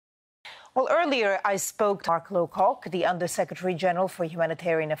Well, earlier I spoke to Mark Lowcock, the Undersecretary General for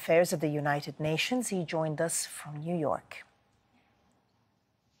Humanitarian Affairs of the United Nations. He joined us from New York.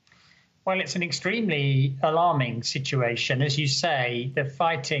 Well, it's an extremely alarming situation. As you say, the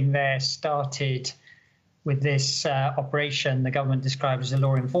fighting there started with this operation the government described as a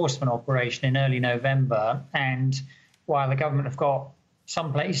law enforcement operation in early November. And while the government have got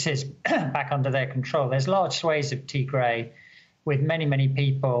some places back under their control, there's large swathes of Tigray with many, many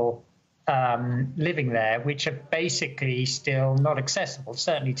people living there, which are basically still not accessible,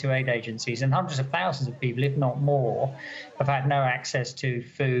 certainly to aid agencies. And hundreds of thousands of people, if not more, have had no access to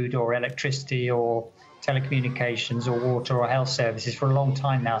food or electricity or telecommunications or water or health services for a long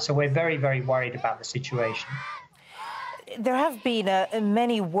time now. So we're very, very worried about the situation. There have been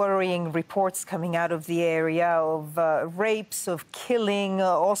many worrying reports coming out of the area of rapes, of killing,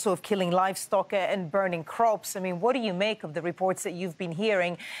 also of killing livestock and burning crops. I mean, what do you make of the reports that you've been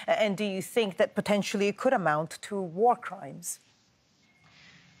hearing? And do you think that potentially it could amount to war crimes?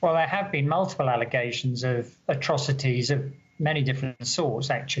 Well, there have been multiple allegations of atrocities of many different sorts,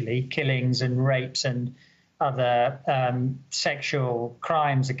 actually, killings and rapes and other sexual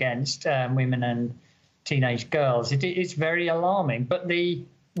crimes against women and teenage girls. It's very alarming, but the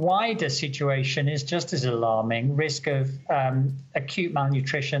wider situation is just as alarming. Risk of acute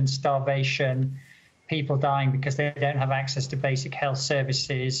malnutrition, starvation, people dying because they don't have access to basic health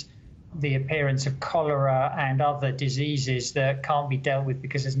services, the appearance of cholera and other diseases that can't be dealt with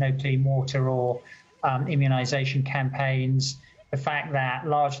because there's no clean water or immunization campaigns, the fact that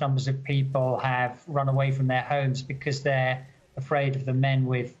large numbers of people have run away from their homes because they're afraid of the men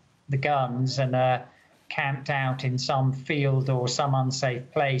with the guns and camped out in some field or some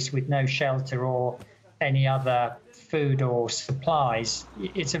unsafe place with no shelter or any other food or supplies.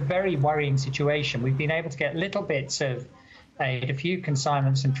 It's a very worrying situation. We've been able to get little bits of aid, a few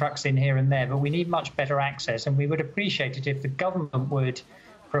consignments and trucks in here and there, but we need much better access, and we would appreciate it if the government would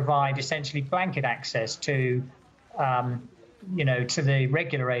provide essentially blanket access to to the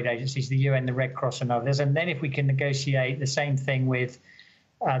regular aid agencies, the UN, the Red Cross and others, and then if we can negotiate the same thing with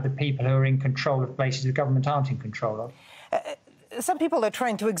the people who are in control of places the government aren't in control of. Some people are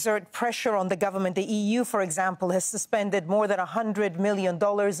trying to exert pressure on the government. The EU, for example, has suspended more than $100 million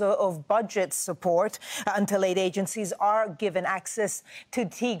of budget support until aid agencies are given access to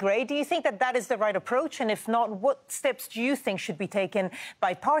Tigray. Do you think that that is the right approach? And if not, what steps do you think should be taken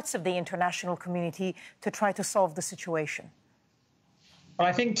by parts of the international community to try to solve the situation? Well,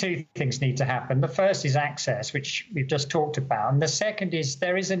 I think two things need to happen. The first is access, which we've just talked about. And the second is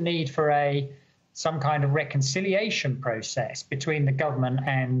there is a need for some kind of reconciliation process between the government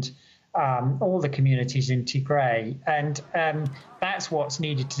and all the communities in Tigray. And that's what's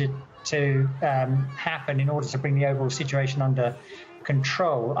needed to happen in order to bring the overall situation under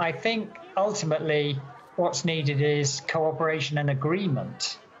control. I think ultimately what's needed is cooperation and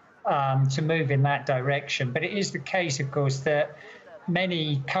agreement to move in that direction. But it is the case, of course, that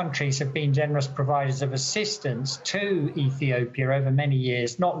many countries have been generous providers of assistance to Ethiopia over many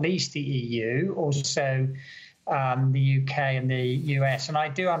years, not least the EU, also the UK and the US. And I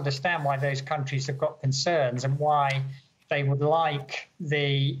do understand why those countries have got concerns and why they would like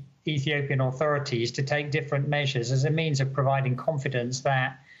the Ethiopian authorities to take different measures as a means of providing confidence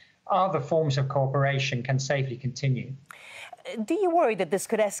that other forms of cooperation can safely continue. Do you worry that this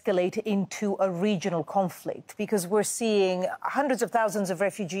could escalate into a regional conflict? Because we're seeing hundreds of thousands of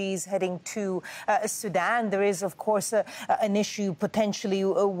refugees heading to Sudan. There is, of course, an issue potentially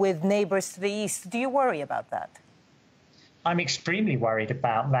with neighbours to the east. Do you worry about that? I'm extremely worried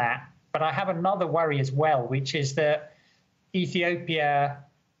about that. But I have another worry as well, which is that Ethiopia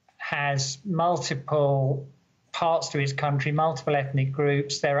has multiple parts to its country, multiple ethnic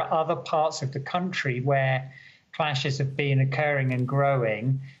groups. There are other parts of the country where clashes have been occurring and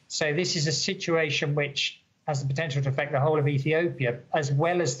growing. So this is a situation which has the potential to affect the whole of Ethiopia, as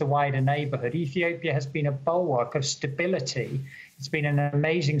well as the wider neighbourhood. Ethiopia has been a bulwark of stability. It's been an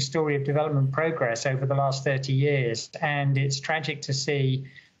amazing story of development progress over the last 30 years. And it's tragic to see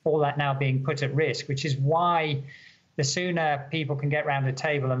all that now being put at risk, which is why the sooner people can get round a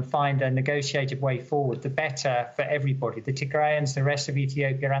table and find a negotiated way forward, the better for everybody, the Tigrayans, the rest of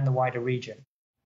Ethiopia and the wider region.